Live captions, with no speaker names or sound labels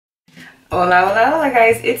Hola, hola, hola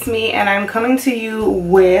guys, it's me and I'm coming to you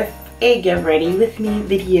with a get ready with me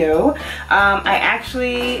video. I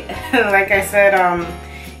actually, like I said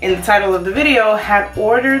in the title of the video, had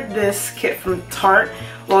ordered this kit from Tarte.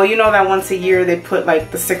 Well, you know that once a year they put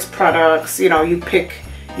like the 6 products, you know, you pick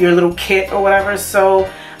your little kit or whatever. So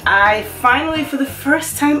I finally, for the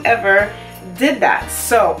first time ever, did that.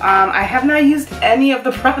 So I have not used any of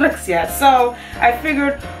the products yet, so I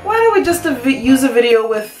figured, why don't we just use a video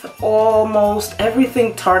with almost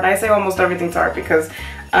everything Tarte. I say almost everything Tarte because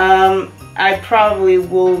I probably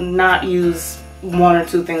will not use 1 or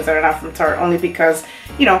 2 things that are not from Tarte, only because,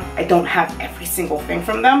 you know, I don't have every single thing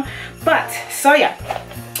from them. But so yeah,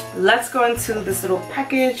 let's go into this little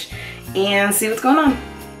package and see what's going on.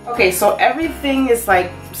 Okay, so everything is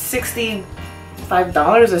like $65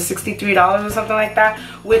 or $63 or something like that,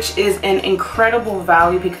 which is an incredible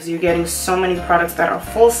value because you're getting so many products that are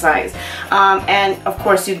full size. And of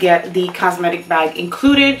course you get the cosmetic bag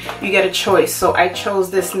included. You get a choice. So I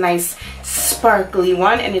chose this nice sparkly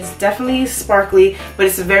one, and it's definitely sparkly, but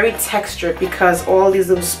it's very textured because all these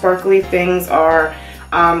little sparkly things are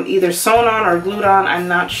either sewn on or glued on, I'm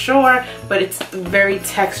not sure, but it's very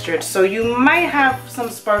textured. So you might have some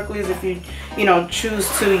sparklies if you know, choose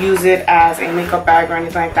to use it as a makeup bag or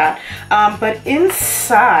anything like that. But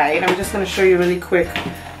inside, I'm just going to show you really quick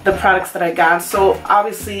the products that I got. So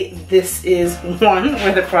obviously this is one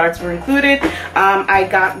where the products were included. I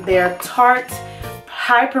got their Tarte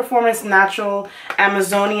High Performance Natural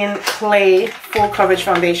Amazonian Clay Full Coverage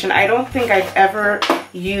Foundation. I don't think I've ever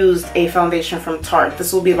used a foundation from Tarte.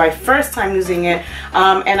 This will be my first time using it.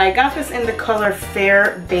 And I got this in the color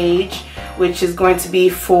Fair Beige, which is going to be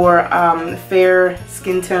for fair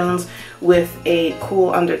skin tones with a cool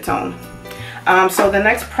undertone. So the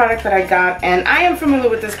next product that I got, and I am familiar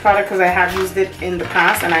with this product because I have used it in the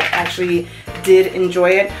past and I actually did enjoy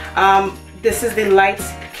it. This is the Light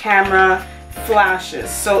Camera Flashes.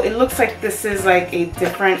 So it looks like this is like a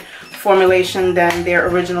different formulation than their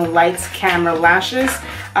original Lights Camera Lashes.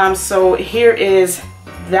 So here is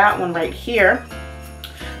that one right here.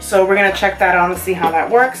 So we're gonna check that out and see how that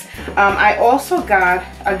works. I also got,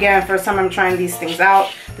 again, first time I'm trying these things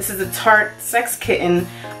out, this is the Tarte Sex Kitten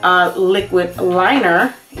liquid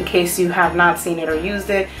liner, in case you have not seen it or used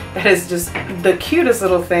it. That is just the cutest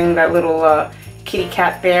little thing, that little kitty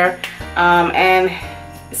cat there. And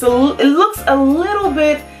so it looks a little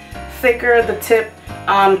bit thicker, the tip,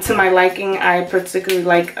 to my liking. I particularly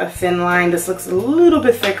like a thin line. This looks a little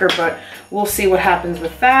bit thicker, but we'll see what happens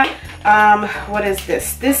with that. What is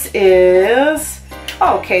this? This is,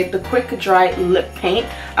 oh, okay, the Quick Dry Lip Paint.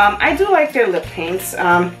 I do like their lip paints.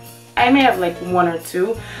 I may have like 1 or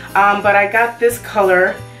 2, but I got this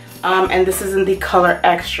color, and this is in the color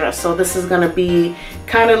Extra. So this is gonna be,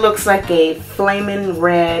 kind of looks like a flaming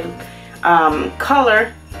red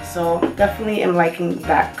color. So definitely am liking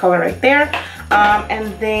that color right there.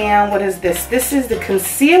 And then what is this? This is the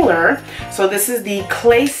concealer. So this is the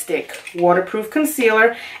Clay Stick Waterproof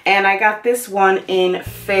Concealer. And I got this one in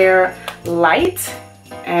Fair Light.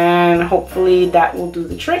 And hopefully that will do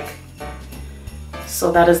the trick.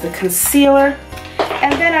 So that is the concealer.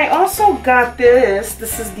 And then I also got this.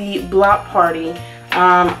 This is the Blot Party.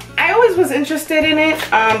 I always was interested in it,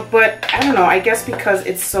 but I don't know. I guess because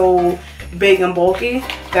it's so big and bulky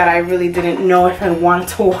that I really didn't know if I wanted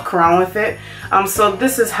to walk around with it. So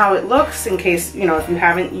this is how it looks, in case, you know, if you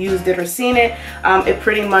haven't used it or seen it. It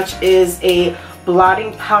pretty much is a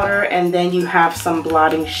blotting powder, and then you have some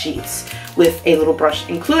blotting sheets with a little brush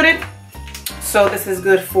included. So this is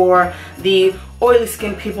good for the oily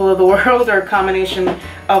skin people of the world, or a combination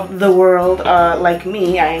of the world, like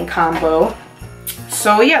me. I am combo.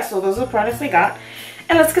 So yeah, so those are the products I got,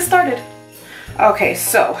 and let's get started. Okay,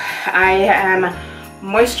 so I am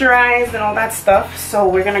moisturized and all that stuff, so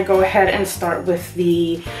we're gonna go ahead and start with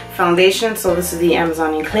the foundation. So this is the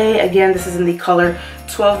Amazonian Clay. Again, this is in the color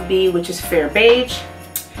 12B, which is Fair Beige.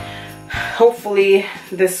 Hopefully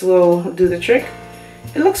this will do the trick.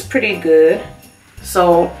 It looks pretty good,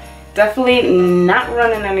 so definitely not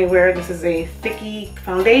running anywhere. This is a thicky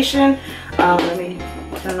foundation. Let me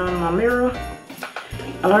turn on my mirror.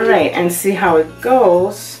 All right, and see how it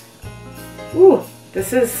goes. Ooh,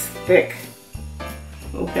 this is thick.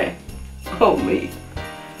 Okay. Oh me.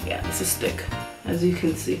 Yeah, this is thick, as you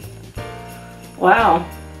can see. Wow.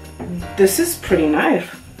 This is pretty nice.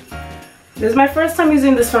 This is my first time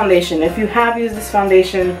using this foundation. If you have used this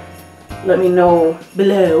foundation, let me know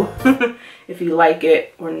below if you like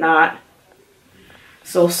it or not.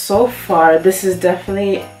 So far, this is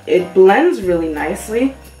definitely, it blends really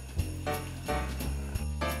nicely.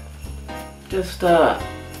 Just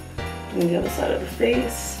doing the other side of the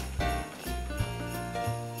face.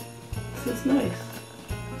 is nice.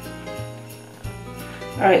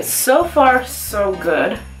 Alright, so far so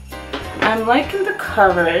good. I'm liking the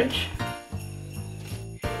coverage.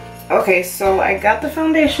 Okay, so I got the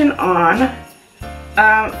foundation on.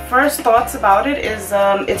 First thoughts about it is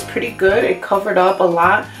it's pretty good. It covered up a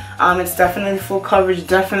lot. It's definitely full coverage,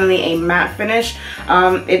 definitely a matte finish.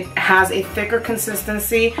 It has a thicker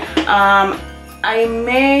consistency. I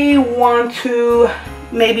may want to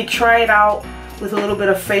maybe try it out with a little bit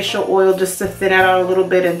of facial oil just to thin it out a little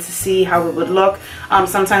bit and to see how it would look.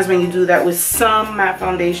 Sometimes when you do that with some matte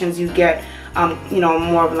foundations, you get you know,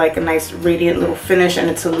 more of like a nice radiant little finish, and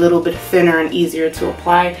it's a little bit thinner and easier to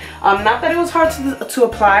apply. Not that it was hard to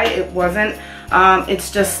apply, it wasn't.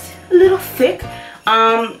 It's just a little thick,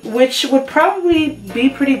 which would probably be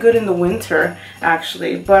pretty good in the winter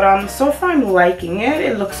actually, but so far I'm liking it.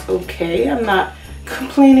 It looks okay. I'm not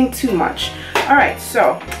complaining too much. Alright,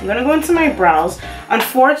 so I'm gonna go into my brows.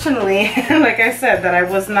 Unfortunately, like I said, that I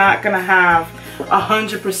was not gonna have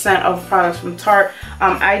 100% of products from Tarte.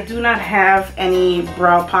 I do not have any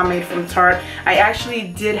brow pomade from Tarte. I actually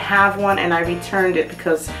did have one and I returned it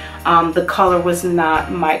because the color was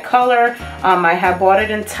not my color. I had bought it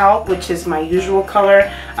in taupe, which is my usual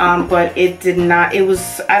color, but it did not, it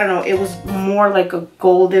was, I don't know, it was more like a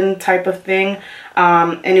golden type of thing,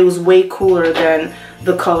 and it was way cooler than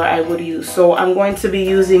the color I would use. So I'm going to be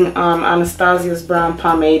using Anastasia's brown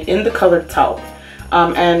pomade in the color taupe.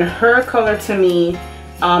 And her color to me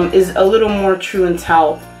is a little more true in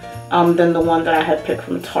taupe than the one that I had picked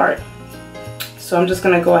from Tarte. So I'm just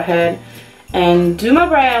going to go ahead and do my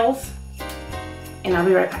brows, and I'll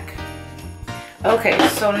be right back. Okay,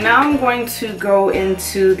 so now I'm going to go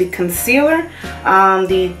into the concealer,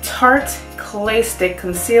 the Tarte Clay Stick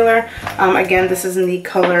Concealer. Again, this is in the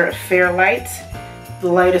color Fair Light, the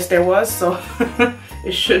lightest there was, so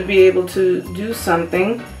it should be able to do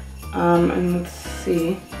something. And let's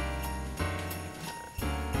see.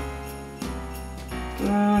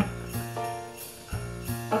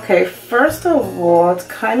 Okay, first of all, it's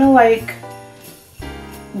kind of like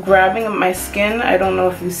grabbing at my skin. I don't know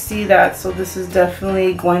if you see that, so this is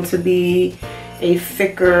definitely going to be a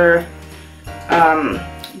thicker,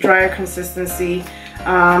 drier consistency.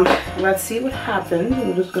 Let's see what happens.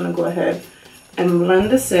 I'm just gonna go ahead and blend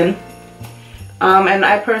this in. And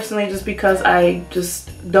I personally, just because I just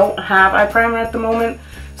don't have eye primer at the moment,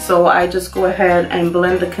 so I just go ahead and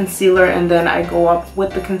blend the concealer and then I go up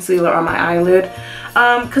with the concealer on my eyelid,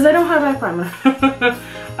 because I don't have eye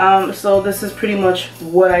primer. So this is pretty much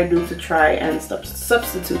what I do to try and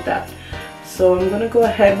substitute that. So I'm gonna go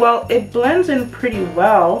ahead, well, it blends in pretty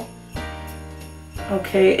well.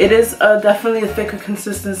 Okay, it is definitely a thicker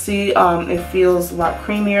consistency. It feels a lot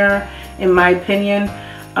creamier in my opinion.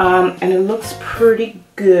 And it looks pretty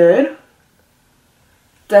good.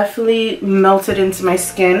 Definitely melted into my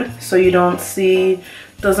skin, so you don't see,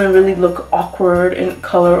 doesn't really look awkward in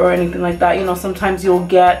color or anything like that. You know, sometimes you'll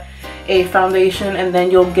get a foundation and then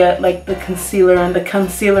you'll get like the concealer, and the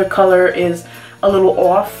concealer color is a little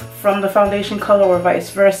off from the foundation color or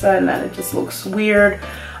vice versa, and then it just looks weird.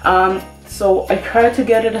 So I tried to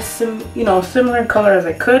get it a similar in color as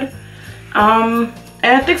I could. And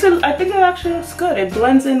I think it actually looks good. It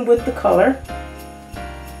blends in with the color.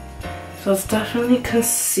 So it's definitely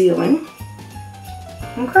concealing.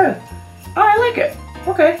 Okay. Oh, I like it.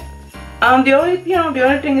 Okay. The only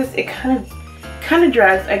thing is it kind of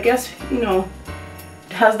drags. I guess, you know,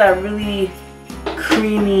 it has that really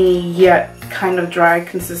creamy yet kind of dry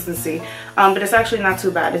consistency. But it's actually not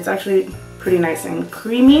too bad. It's actually pretty nice and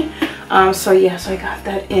creamy. So yeah, so I got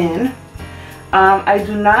that in. I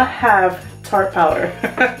do not have Tarte powder.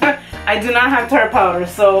 I do not have Tarte powder,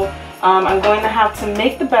 so I'm going to have to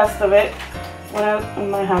make the best of it. What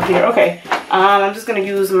am I have here? Okay, I'm just going to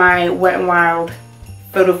use my Wet n Wild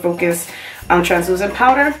Photo Focus translucent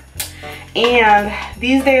powder. And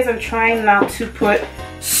these days I'm trying not to put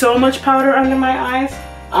so much powder under my eyes.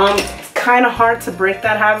 It's kind of hard to break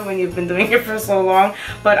that habit when you've been doing it for so long,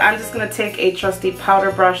 but I'm just going to take a trusty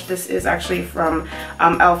powder brush. This is actually from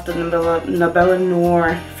e.l.f. the Nabella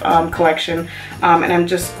Noir collection, and I'm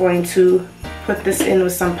just going to put this in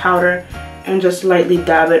with some powder and just lightly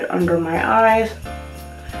dab it under my eyes.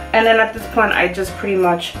 And then at this point I just pretty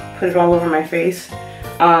much put it all over my face,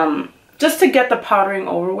 just to get the powdering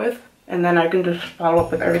over with, and then I can just follow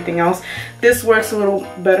up with everything else. This works a little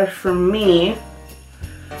better for me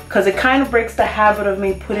because it kind of breaks the habit of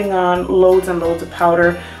me putting on loads and loads of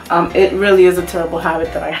powder. It really is a terrible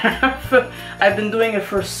habit that I have. I've been doing it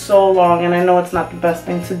for so long and I know it's not the best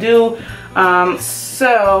thing to do.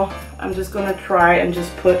 So I'm just going to try and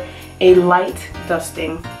just put a light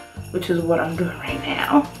dusting, which is what I'm doing right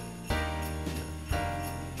now.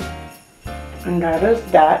 And that is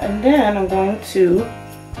that. And then I'm going to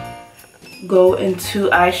go into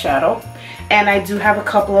eyeshadow. And I do have a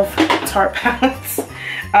couple of Tarte palettes.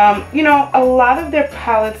 You know, a lot of their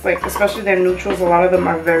palettes, like especially their neutrals, a lot of them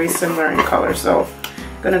are very similar in color. So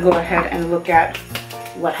I'm gonna go ahead and look at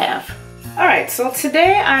what I have. Alright, so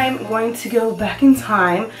today I'm going to go back in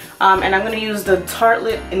time and I'm going to use the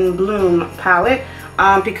Tarte in Bloom palette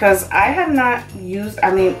because I have not used,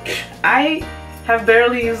 I have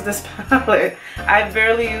barely used this palette. I've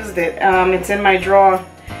barely used it. It's in my drawer.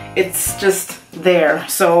 It's just there.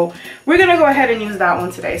 So we're going to go ahead and use that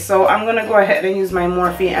one today. So I'm going to go ahead and use my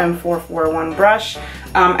Morphe M441 brush.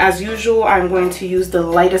 As usual, I'm going to use the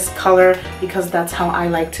lightest color because that's how I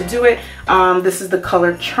like to do it. This is the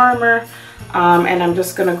color Charmer. And I'm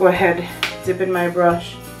just going to go ahead, dip in my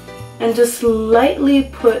brush, and just lightly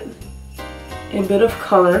put a bit of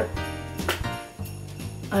color.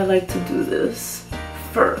 I like to do this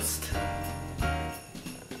first.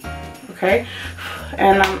 Okay,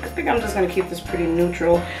 and I think I'm just going to keep this pretty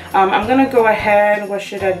neutral. I'm going to go ahead, what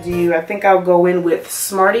should I do? I think I'll go in with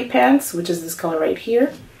Smarty Pants, which is this color right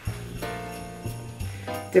here.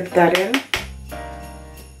 Dip that in.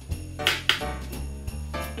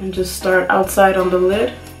 And just start outside on the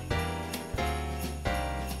lid.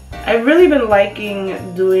 I've really been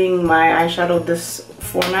liking doing my eyeshadow this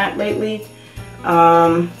format lately.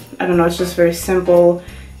 I don't know, it's just very simple.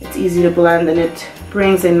 It's easy to blend and it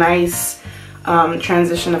brings a nice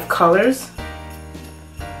transition of colors.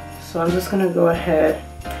 So I'm just gonna go ahead.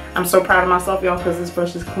 I'm so proud of myself, y'all, because this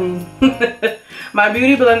brush is clean. My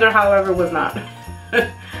beauty blender, however, was not. I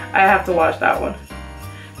have to wash that one.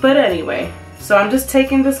 But anyway, so I'm just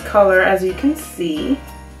taking this color, as you can see,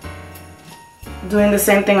 doing the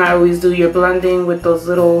same thing I always do. You're blending with those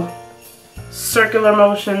little circular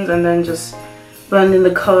motions and then just blending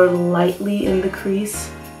the color lightly in the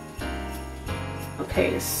crease.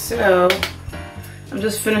 Okay, so I'm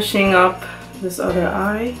just finishing up this other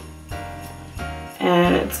eye,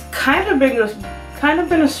 and it's kind of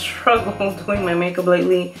been a struggle doing my makeup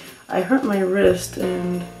lately. I hurt my wrist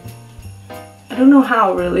and I don't know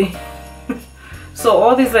how really. So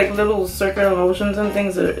all these like little circular motions and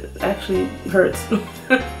things, it actually hurts.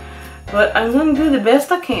 But I'm gonna do the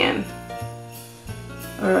best I can.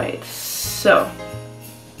 Alright, so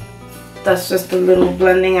that's just a little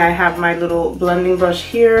blending. I have my little blending brush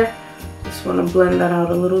here. Just want to blend that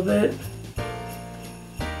out a little bit.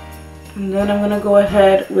 And then I'm gonna go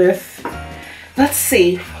ahead with, let's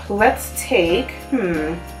see, let's take,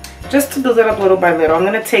 just to build it up little by little, I'm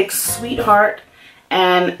gonna take Sweetheart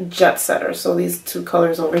and Jet Setter. So these two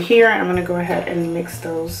colors over here, I'm gonna go ahead and mix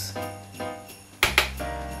those.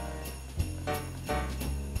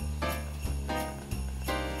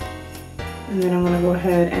 And then I'm gonna go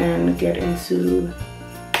ahead and get into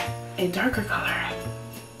a darker color.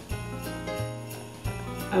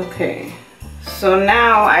 Okay, so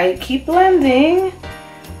now I keep blending,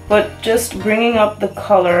 but just bringing up the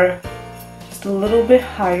color just a little bit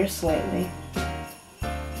higher slightly.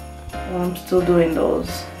 I'm still doing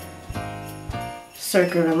those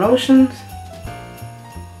circular motions.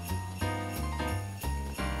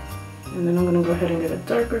 And then I'm going to go ahead and get a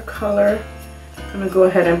darker color. I'm going to go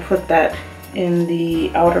ahead and put that in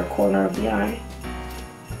the outer corner of the eye.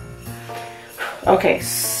 Okay,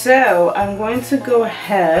 so I'm going to go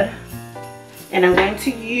ahead and I'm going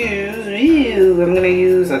to use,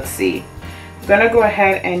 let's see. I'm going to go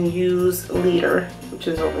ahead and use Leader, which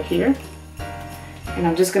is over here. And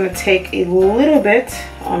I'm just going to take a little bit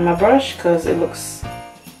on my brush because it looks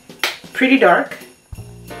pretty dark.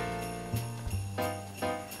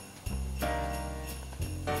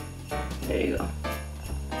 There you go.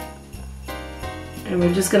 And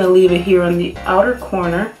we're just going to leave it here on the outer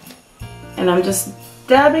corner. And I'm just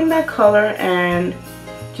dabbing that color and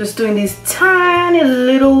just doing these tiny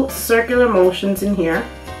little circular motions in here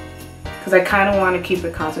because I kind of want to keep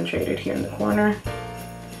it concentrated here in the corner.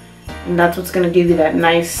 And that's what's going to give you that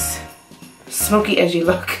nice smoky edgy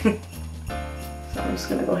look. So I'm just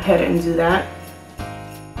going to go ahead and do that.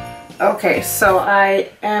 Okay, so I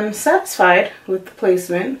am satisfied with the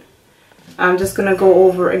placement. I'm just going to go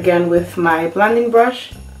over again with my blending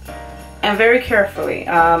brush. And very carefully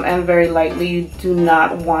and very lightly. You do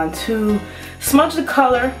not want to smudge the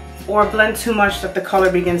color or blend too much that the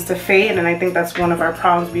color begins to fade. And I think that's one of our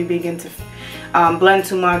problems. We begin to blend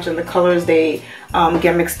too much and the colors, they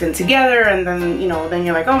get mixed in together, and then then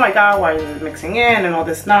you're like, oh my god, why is it mixing in and all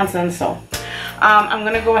this nonsense. So I'm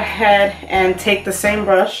gonna go ahead and take the same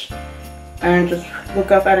brush and just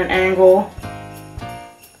look up at an angle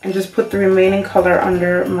and just put the remaining color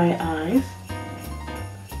under my eyes.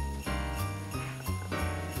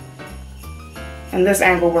 And this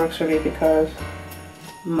angle works for me because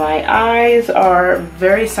my eyes are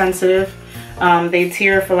very sensitive. They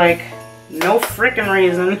tear for like no freaking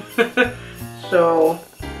reason. So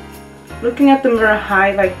looking at the mirror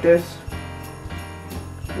high like this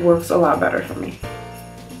works a lot better for me.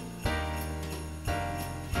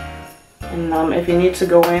 And if you need to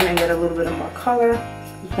go in and get a little bit of more color,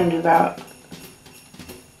 you can do that.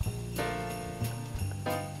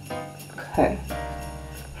 Okay.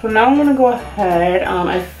 So now I'm gonna go ahead.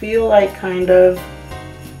 I feel like kind of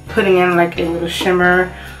putting in like a little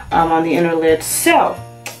shimmer on the inner lid. So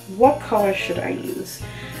what color should I use?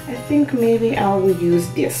 I think maybe I will use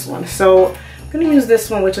this one. So I'm gonna use this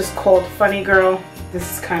one, which is called Funny Girl. This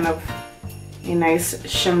is kind of a nice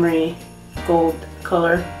shimmery gold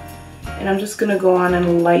color. And I'm just gonna go on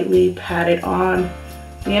and lightly pat it on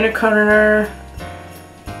the inner corner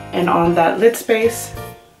and on that lid space.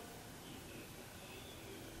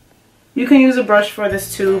 You can use a brush for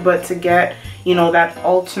this too, but to get, you know, that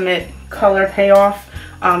ultimate color payoff,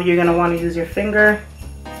 you're gonna want to use your finger.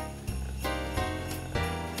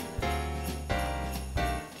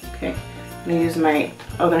 Okay, I'm gonna use my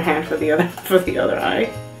other hand for the other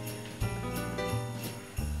eye.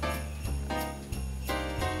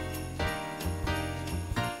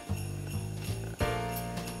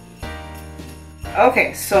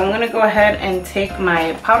 Okay, so I'm gonna go ahead and take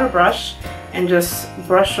my powder brush and just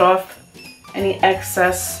brush off any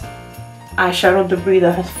excess eyeshadow debris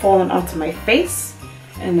that has fallen onto my face.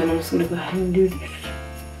 And then I'm just gonna go ahead and do this.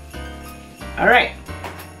 Alright,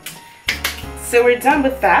 so we're done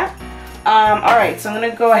with that. Alright, so I'm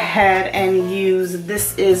gonna go ahead and use,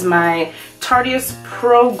 this is my Tarte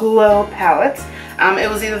Pro Glow palette. It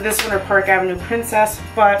was either this one or Park Avenue Princess,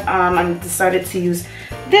 but I decided to use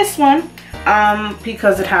this one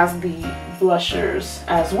because it has the blushers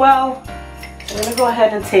as well. So I'm gonna go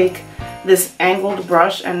ahead and take this angled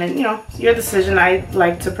brush, and then, you know, your decision. I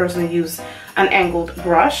like to personally use an angled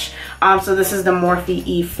brush. So this is the Morphe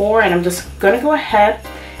E4, and I'm just gonna go ahead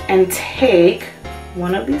and take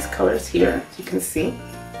one of these colors here, as you can see,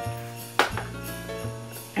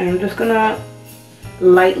 and I'm just gonna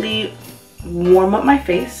lightly warm up my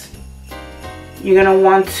face. You're gonna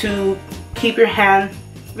want to keep your hand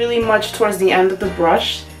really much towards the end of the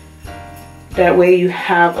brush. That way you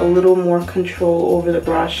have a little more control over the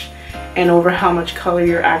brush and over how much color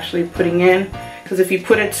you're actually putting in. Because if you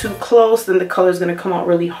put it too close, then the color is going to come out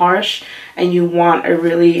really harsh, and you want a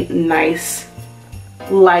really nice,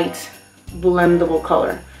 light, blendable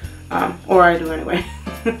color. Or I do anyway.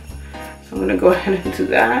 So I'm going to go ahead and do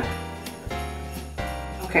that.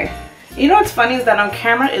 Okay. You know what's funny is that on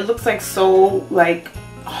camera it looks like so like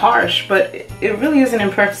harsh, but it really isn't in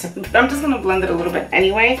person. But I'm just gonna blend it a little bit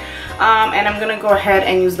anyway, and I'm gonna go ahead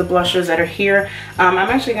and use the blushers that are here. I'm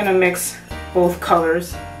actually gonna mix both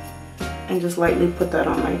colors and just lightly put that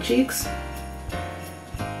on my cheeks,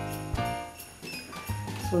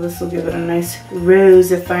 so this will give it a nice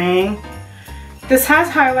rosy thing. This has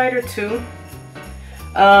highlighter too,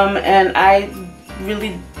 and I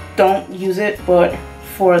really don't use it, but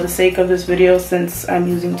for the sake of this video, since I'm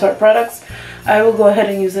using Tarte products, I will go ahead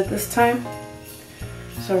and use it this time.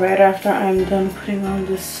 So right after I'm done putting on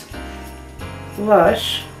this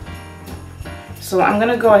blush, so I'm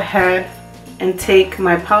gonna go ahead and take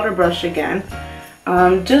my powder brush again,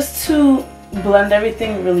 just to blend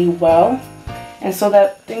everything really well, and so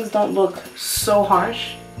that things don't look so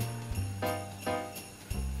harsh.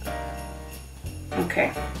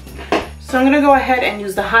 Okay. So I'm gonna go ahead and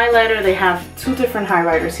use the highlighter. They have two different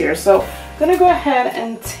highlighters here. So I'm gonna go ahead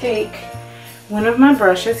and take one of my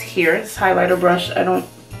brushes here. This highlighter brush, I don't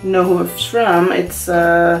know who it's from. It's,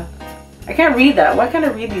 I can't read that. Why can't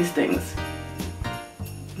I read these things?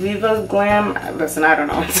 Viva Glam, listen, I don't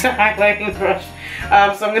know. It's a highlighting brush.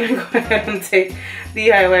 So I'm gonna go ahead and take the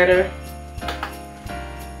highlighter.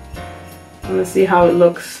 I'm gonna see how it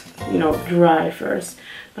looks, you know, dry first.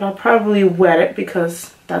 But I'll probably wet it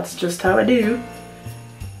because that's just how I do.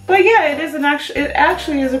 But yeah, it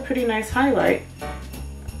actually is a pretty nice highlight.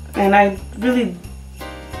 And I really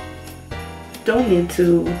don't need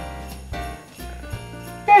to.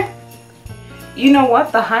 You know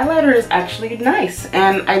what? The highlighter is actually nice,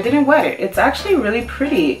 and I didn't wet it. It's actually really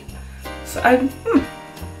pretty. So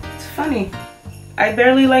it's funny. I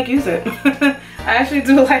barely use it. I actually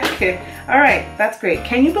do like it. All right, that's great.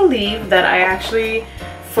 Can you believe that I actually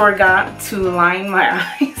forgot to line my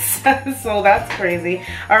eyes? So that's crazy.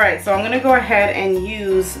 All right, so I'm gonna go ahead and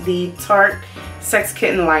use the Tarte Sex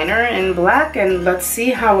Kitten liner in black, and let's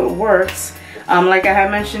see how it works. Like I had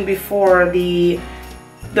mentioned before, the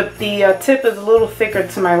The tip is a little thicker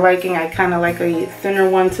to my liking. I kind of like a thinner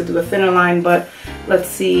one to do a thinner line, but let's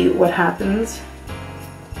see what happens.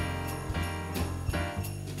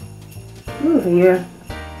 Ooh, yeah.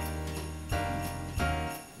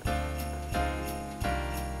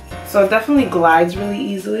 So it definitely glides really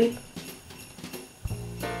easily.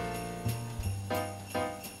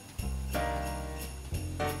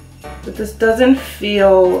 But this doesn't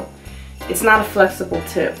feel, it's not a flexible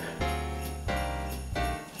tip.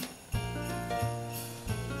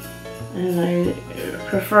 And I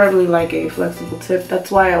preferably like a flexible tip. That's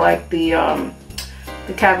why I like the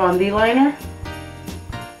Kat Von D liner.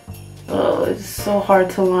 Oh, it's so hard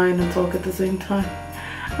to line and talk at the same time.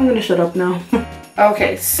 I'm gonna shut up now.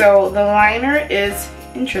 Okay, so the liner is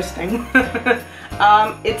interesting.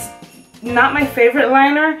 It's not my favorite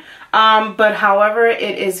liner, but however,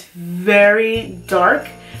 it is very dark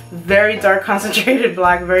concentrated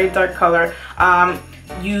black, very dark color.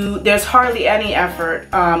 There's hardly any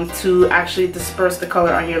effort to actually disperse the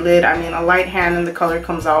color on your lid. I mean, a light hand and the color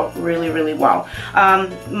comes out really well.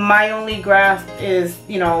 My only grasp is,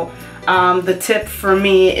 you know, the tip for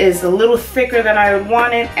me is a little thicker than I would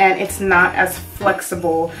want it, and it's not as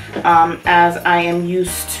flexible as I am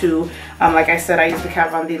used to. Like I said, I use the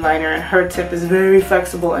Kat Von D liner, and her tip is very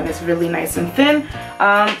flexible and it's really nice and thin.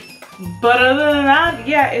 But other than that,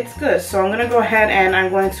 yeah, it's good. So I'm gonna go ahead and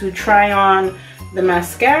I'm going to try on the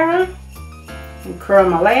mascara and curl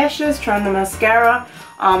my lashes, try on the mascara,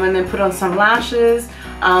 and then put on some lashes.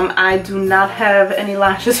 I do not have any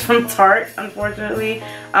lashes from Tarte, unfortunately.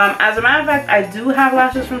 As a matter of fact, I do have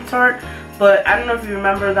lashes from Tarte, but I don't know if you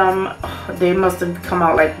remember them. They must have come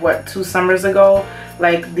out like, what, 2 summers ago?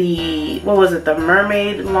 Like the, what was it, the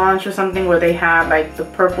mermaid launch or something, where they had like the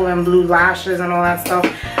purple and blue lashes and all that stuff.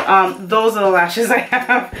 Those are the lashes I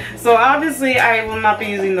have. So obviously I will not be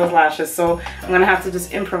using those lashes. So I'm gonna have to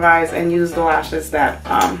just improvise and use the lashes that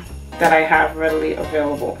that I have readily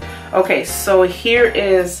available. Okay, so here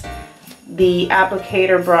is the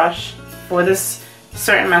applicator brush for this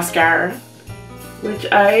certain mascara, which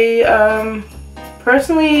I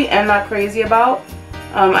personally am not crazy about.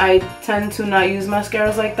 I tend to not use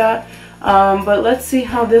mascaras like that, but let's see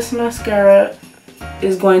how this mascara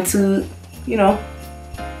is going to, you know,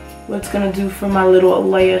 what it's gonna do for my little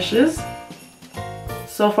lashes.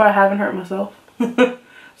 So far I haven't hurt myself.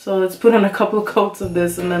 So let's put on a couple of coats of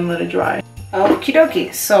this and then let it dry. Okie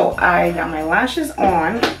dokie, so I got my lashes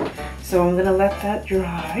on, so I'm gonna let that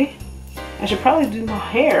dry. I should probably do my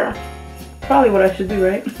hair. Probably what I should do,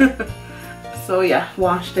 right? So yeah,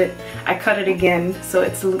 washed it. I cut it again so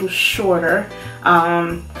it's a little shorter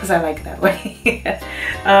because I like it that way.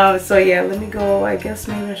 So yeah, let me go. I guess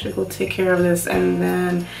maybe I should go take care of this and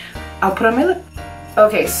then I'll put on my lip.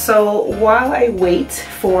 Okay, so while I wait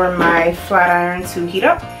for my flat iron to heat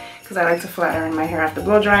up, because I like to flat iron my hair after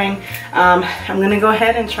blow drying, I'm gonna go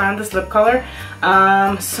ahead and try on this lip color.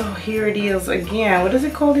 So here it is again. What is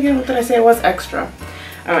it called again? What did I say it was? Extra.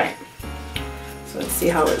 Alright, so let's see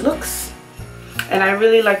how it looks. And I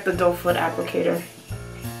really like the doe foot applicator.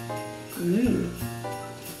 Ooh.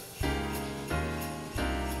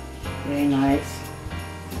 Very nice.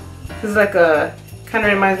 This is like a, kind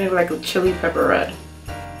of reminds me of like a chili pepper red.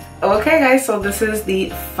 Okay guys, so this is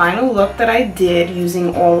the final look that I did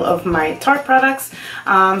using all of my Tarte products.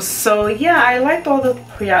 So yeah, I liked all the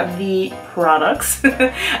products.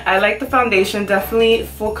 I like the foundation, definitely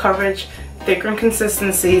full coverage, thicker in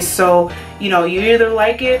consistency, so you know, you either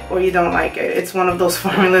like it or you don't like it. It's one of those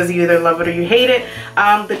formulas, you either love it or you hate it.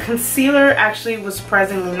 The concealer actually was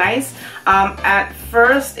surprisingly nice. At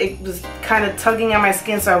first it was kind of tugging at my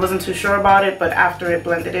skin, so I wasn't too sure about it, but after it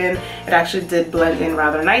blended in, it actually did blend in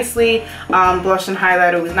rather nicely. Blush and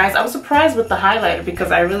highlighter was nice. I was surprised with the highlighter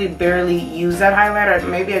because I really barely use that highlighter.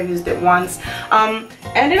 Maybe I've used it once.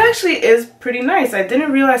 And it actually is pretty nice. I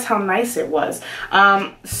didn't realize how nice it was.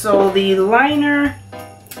 So the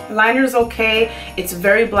liner's okay. It's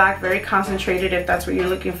very black, very concentrated if that's what you're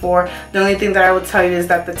looking for. The only thing that I would tell you is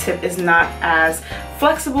that the tip is not as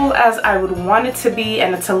flexible as I would want it to be,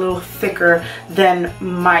 and it's a little thicker than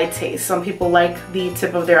my taste. Some people like the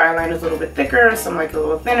tip of their eyeliner a little bit thicker, some like it a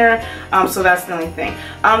little thinner, so that's the only thing.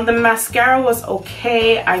 The mascara was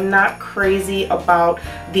okay. I'm not crazy about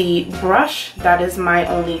the brush. That is my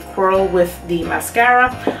only quarrel with the mascara.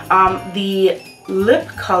 The lip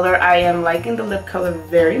color, I am liking the lip color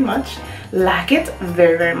very much. Like it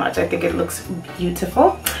very much. I think it looks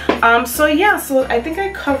beautiful. So yeah, so I think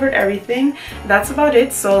I covered everything. That's about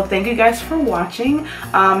it. So thank you guys for watching.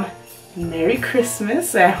 Merry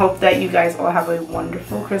Christmas. I hope that you guys all have a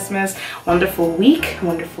wonderful Christmas, wonderful week,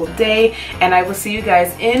 wonderful day, and I will see you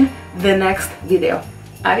guys in the next video.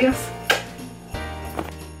 Adios.